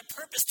reason and a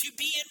purpose, to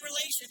be in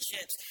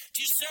relationships,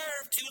 to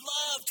serve, to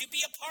love, to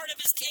be a part of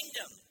his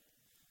kingdom.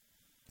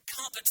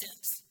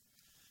 Competence.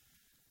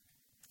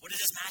 What does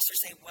his master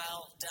say?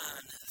 Well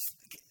done,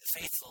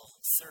 faithful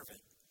servant.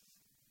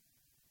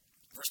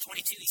 Verse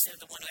 22, he said,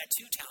 the one who had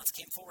 2 talents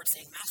came forward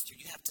saying, Master,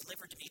 you have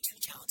delivered to me 2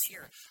 talents.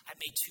 Here, I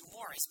made 2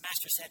 more. His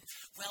master said,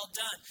 well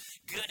done,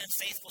 good and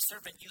faithful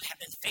servant. You have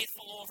been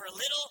faithful over a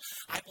little.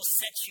 I will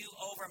set you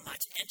over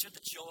much. Enter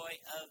the joy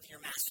of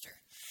your master.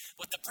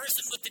 What the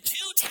person with the 2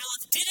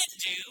 talents didn't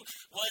do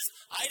was,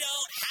 I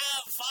don't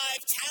have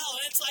 5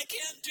 talents. I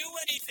can't do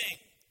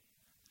anything.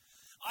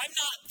 I'm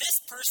not this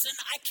person.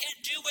 I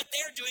can't do what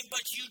they're doing,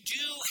 but you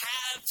do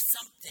have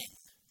something.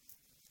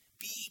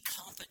 Be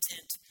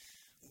competent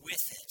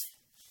with it.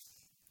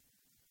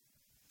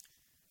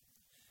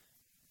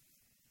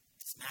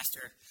 His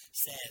master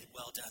said,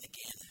 well done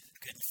again,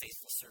 good and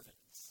faithful servant.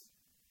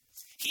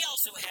 He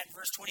also had,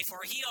 verse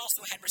 24, he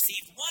also had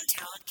received 1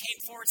 talent, came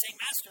forward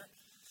saying, Master,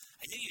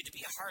 I knew you to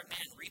be a hard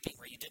man, reaping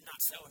where you did not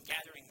sow and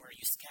gathering where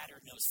you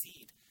scattered no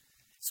seed.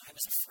 So I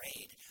was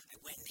afraid. I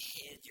went and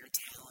hid your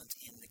talent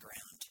in the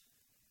ground.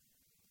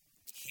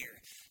 Here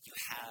you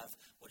have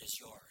what is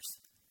yours.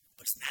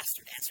 But his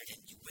master answered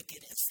him, you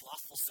wicked and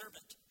slothful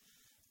servant.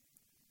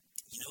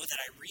 You know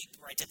that I reap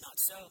where I did not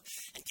sow,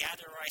 and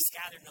gather where I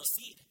scattered no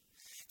seed.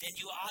 Then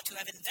you ought to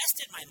have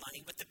invested my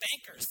money with the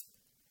bankers.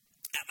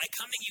 At my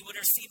coming you would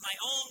receive my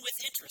own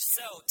with interest.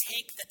 So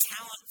take the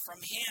talent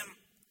from him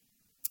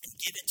and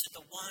give it to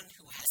the one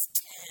who has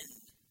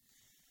 10.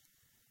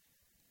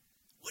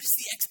 What is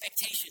the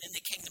expectation in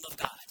the kingdom of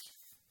God?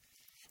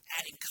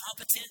 Adding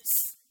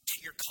competence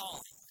to your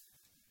calling.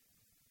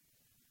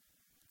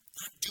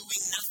 Not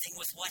doing nothing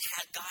with what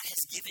God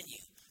has given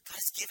you. God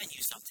has given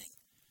you something.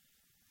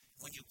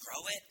 When you grow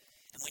it,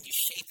 and when you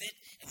shape it,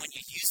 and when you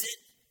use it,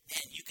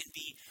 then you can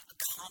be a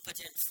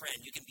competent friend.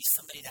 You can be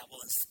somebody that will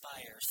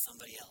inspire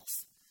somebody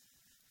else.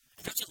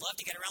 And don't you love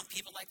to get around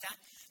people like that?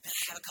 Man,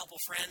 I have a couple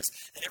friends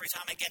that every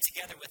time I get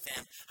together with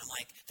them, I'm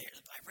like,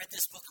 I read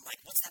this book. I'm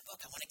like, what's that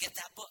book? I want to get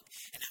that book.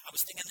 And I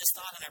was thinking this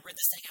thought, and I read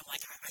this thing. I'm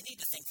like, I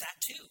need to think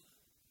that too.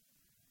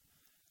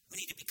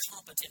 We need to be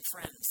competent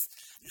friends.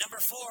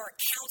 Number 4,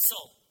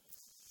 counsel.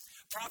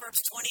 Proverbs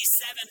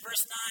 27,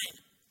 verse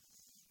 9.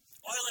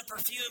 Oil and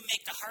perfume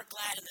make the heart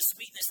glad, and the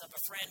sweetness of a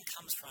friend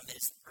comes from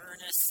his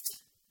earnest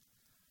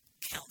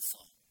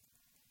counsel.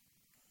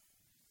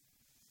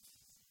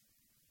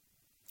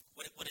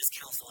 What is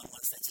counsel in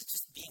one sense? It's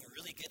just being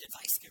really good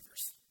advice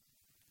givers.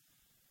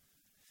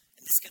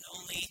 And this can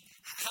only,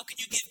 how can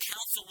you give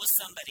counsel with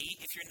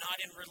somebody if you're not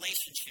in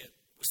relationship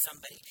with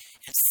somebody?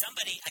 And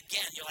somebody,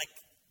 again, you're like,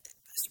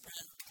 Pastor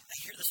Brent, I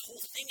hear this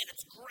whole thing and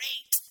it's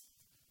great.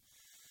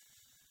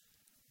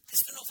 I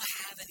just don't know if I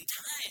have any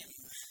time.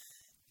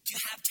 Do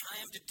you have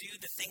time to do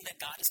the thing that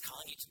God is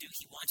calling you to do?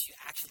 He wants you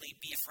to actually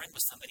be a friend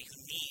with somebody who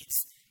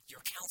needs your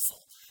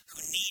counsel,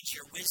 who needs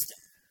your wisdom.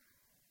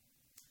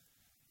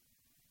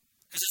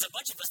 Because there's a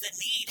bunch of us that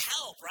need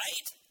help,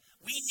 right?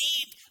 We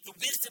need the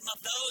wisdom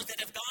of those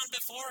that have gone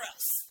before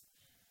us.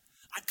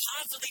 I'm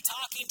constantly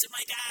talking to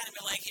my dad and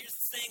be like, here's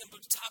the thing, I'm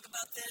going to talk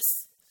about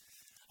this.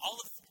 All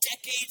of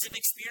decades of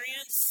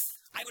experience,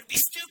 I would be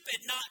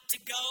stupid not to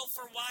go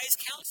for wise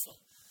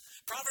counsel.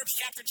 Proverbs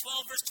chapter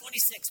 12, verse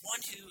 26,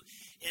 one who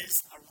is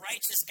a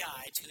righteous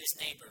guide to his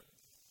neighbor,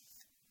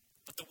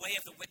 but the way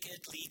of the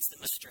wicked leads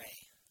them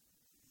astray.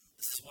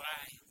 This is what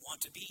I want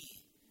to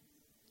be.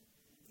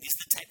 These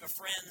are the type of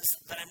friends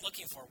that I'm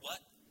looking for. What?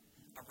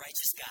 A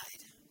righteous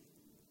guide.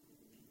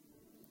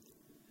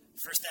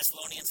 1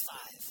 Thessalonians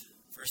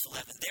 5, verse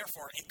 11.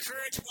 Therefore,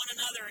 encourage one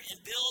another and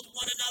build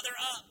one another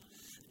up,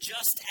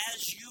 just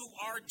as you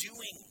are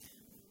doing.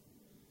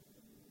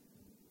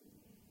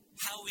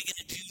 How are we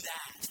going to do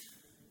that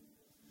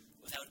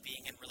without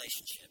being in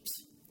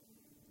relationships?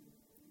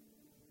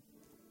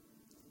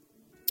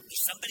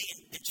 There's somebody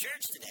in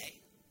church today,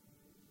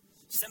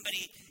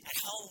 somebody at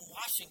home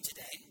watching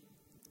today,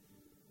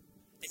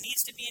 that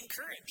needs to be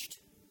encouraged.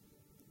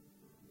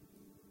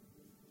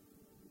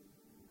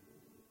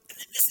 And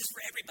this is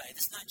for everybody.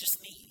 This is not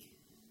just me.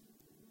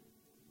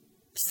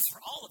 This is for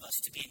all of us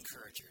to be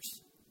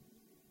encouragers.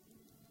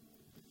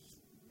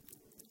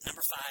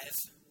 Number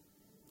 5,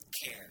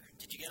 care.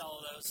 Did you get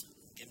all of those?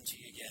 I'll give them to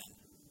you again.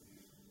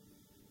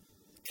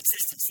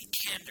 Consistency,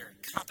 candor,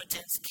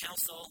 competence,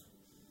 counsel,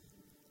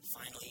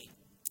 finally,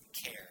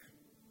 care.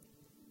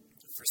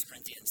 1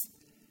 Corinthians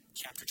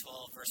chapter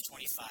 12, verse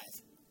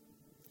 25.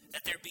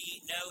 That there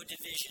be no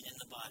division in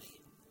the body,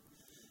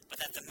 but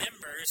that the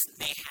members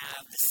may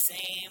have the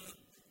same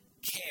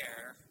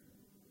care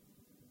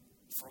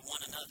for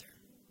one another.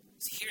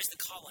 See, here's the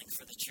calling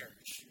for the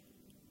church.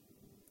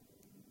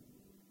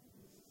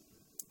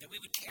 That we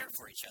would care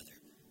for each other.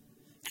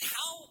 And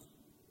how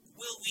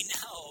will we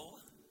know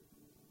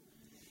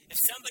if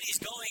somebody's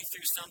going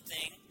through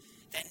something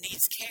that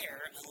needs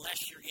care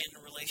unless you're in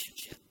a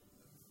relationship?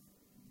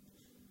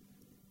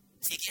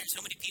 See, again, so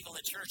many people in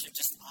the church have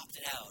just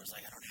opted out. It's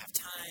like, I don't have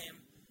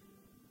time.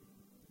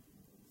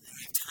 They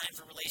don't have time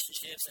for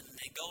relationships, and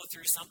they go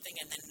through something,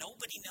 and then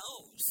nobody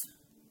knows.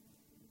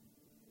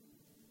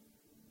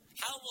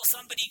 How will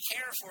somebody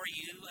care for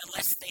you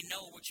unless they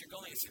know what you're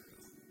going through?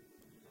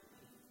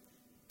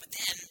 But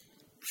then,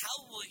 how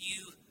will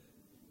you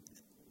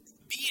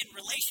be in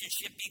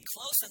relationship, be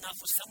close enough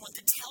with someone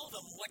to tell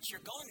them what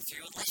you're going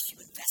through unless you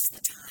invest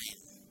the time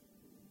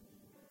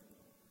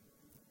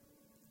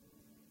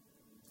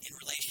in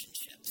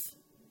relationships?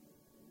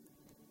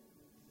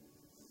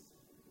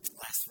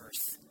 Last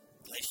verse,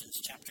 Galatians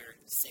chapter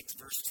 6,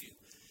 verse 2.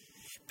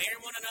 Bear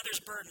one another's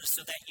burdens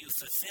so that you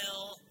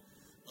fulfill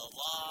the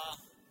law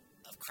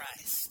of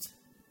Christ.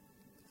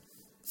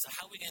 So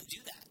how are we going to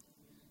do that?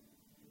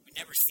 We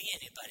never see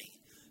anybody.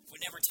 If we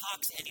never talk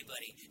to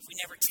anybody. If we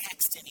never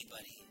text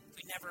anybody. If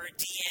we never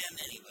DM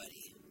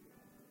anybody.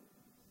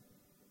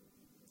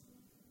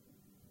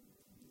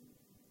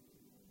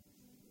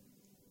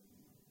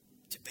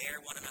 To bear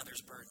one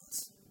another's burdens.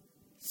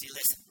 See,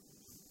 listen.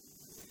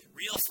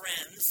 Real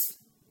friends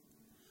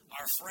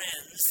are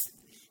friends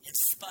in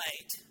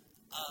spite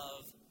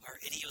of our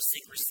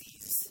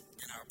idiosyncrasies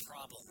and our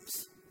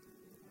problems.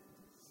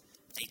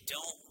 They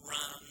don't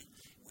run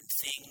when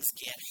things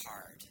get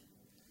hard.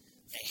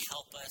 They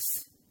help us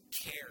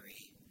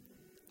carry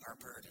our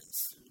burdens.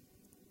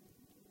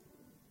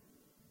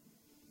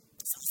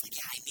 Someone's like,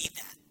 yeah, I need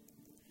that.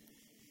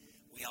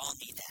 We all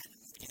need that.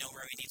 You know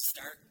where we need to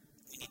start?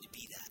 We need to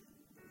be that.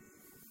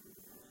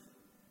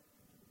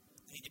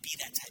 We need to be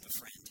that type of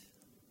friend.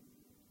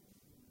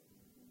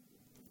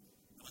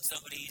 When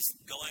somebody's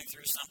going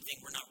through something,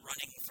 we're not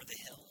running for the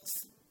hills.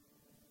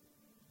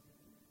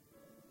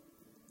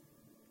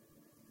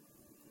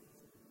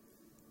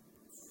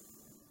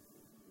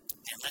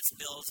 And let's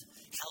build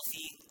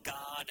healthy,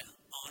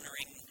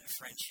 God-honoring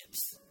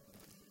friendships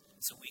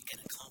so we can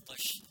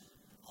accomplish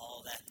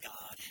all that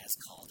God has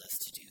called us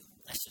to do.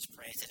 Let's just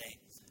pray today.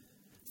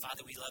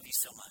 Father, we love you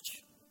so much.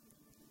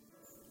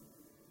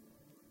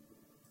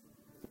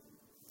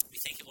 We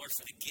thank you, Lord,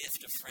 for the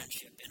gift of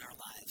friendship in our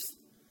lives.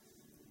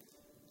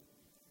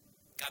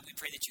 God, we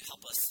pray that you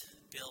help us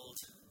build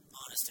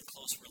honest and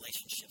close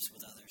relationships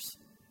with others.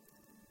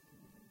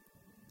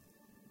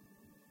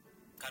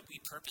 God, we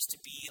purpose to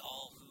be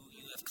all who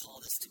you have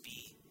called us to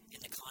be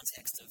in the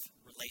context of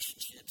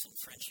relationships and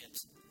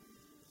friendships.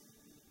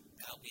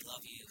 God, we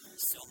love you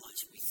so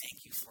much. We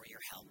thank you for your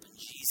help. In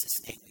Jesus'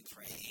 name we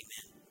pray.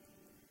 Amen.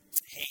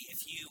 Hey,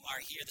 if you are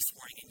here this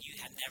morning and you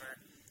have never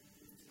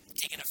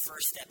taken a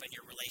first step in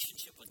your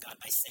relationship with God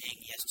by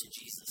saying yes to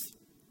Jesus,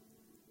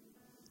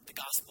 the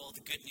gospel,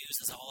 the good news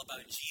is all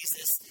about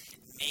Jesus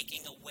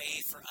making a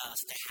way for us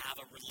to have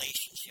a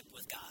relationship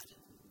with God.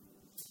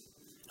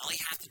 All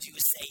you have to do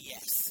is say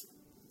yes,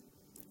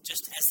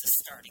 just as the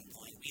starting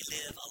point. We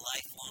live a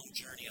lifelong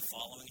journey of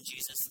following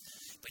Jesus,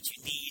 but you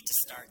need to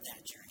start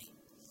that journey.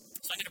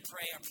 So I'm going to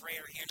pray a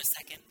prayer here in a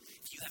second.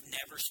 If you have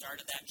never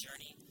started that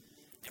journey,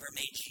 never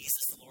made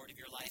Jesus the Lord of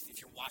your life,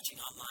 if you're watching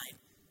online,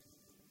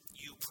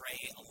 you pray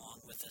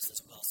along with us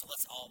as well. So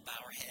let's all bow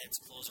our heads,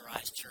 close our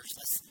eyes, church.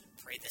 Let's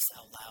pray this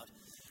out loud.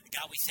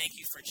 God, we thank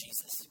you for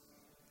Jesus.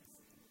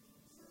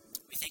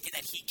 We thank you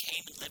that he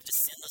came and lived a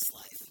sinless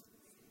life.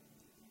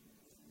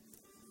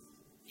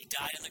 He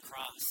died on the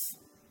cross,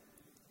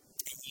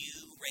 and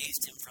you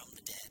raised him from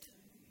the dead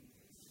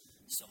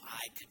so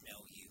I could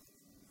know you.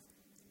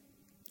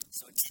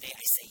 So today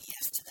I say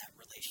yes to that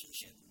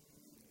relationship.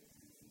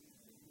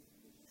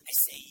 I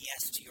say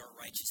yes to your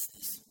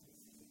righteousness.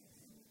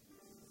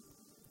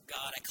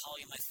 God, I call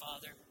you my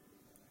Father.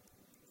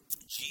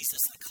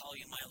 Jesus, I call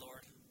you my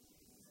Lord.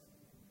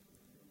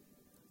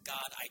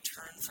 God, I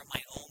turn from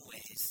my own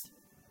ways,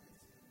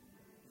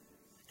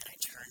 and I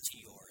turn to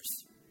yours.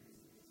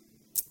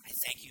 I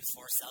thank you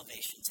for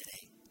salvation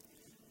today.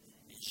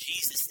 In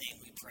Jesus'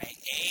 name we pray.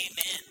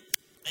 Amen.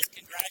 Let's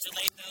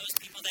congratulate those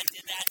people that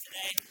did that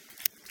today.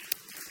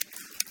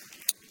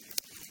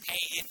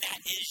 Hey, if that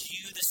is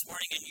you this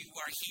morning and you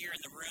are here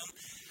in the room,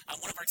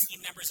 one of our team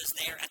members is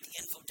there at the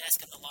info desk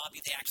in the lobby.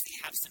 They actually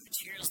have some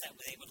materials that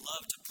they would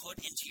love to put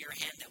into your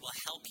hand that will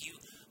help you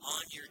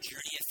on your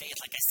journey of faith.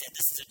 Like I said,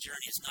 this is a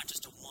journey. It's not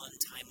just a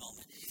one-time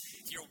moment.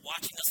 If you're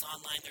watching us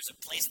online, there's a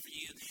place for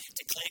you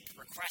to click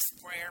request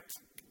prayer.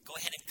 Go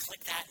ahead and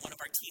click that. One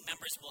of our team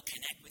members will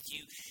connect with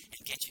you and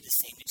get you the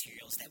same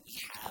materials that we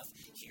have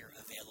here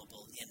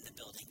available in the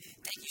building.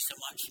 Thank you so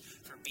much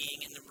for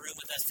being in the room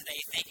with us today.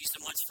 Thank you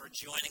so much for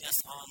joining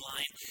us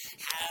online.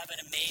 Have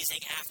an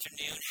amazing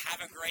afternoon.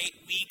 Have a great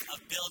week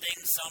of building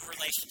some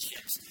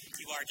relationships.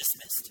 You are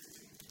dismissed.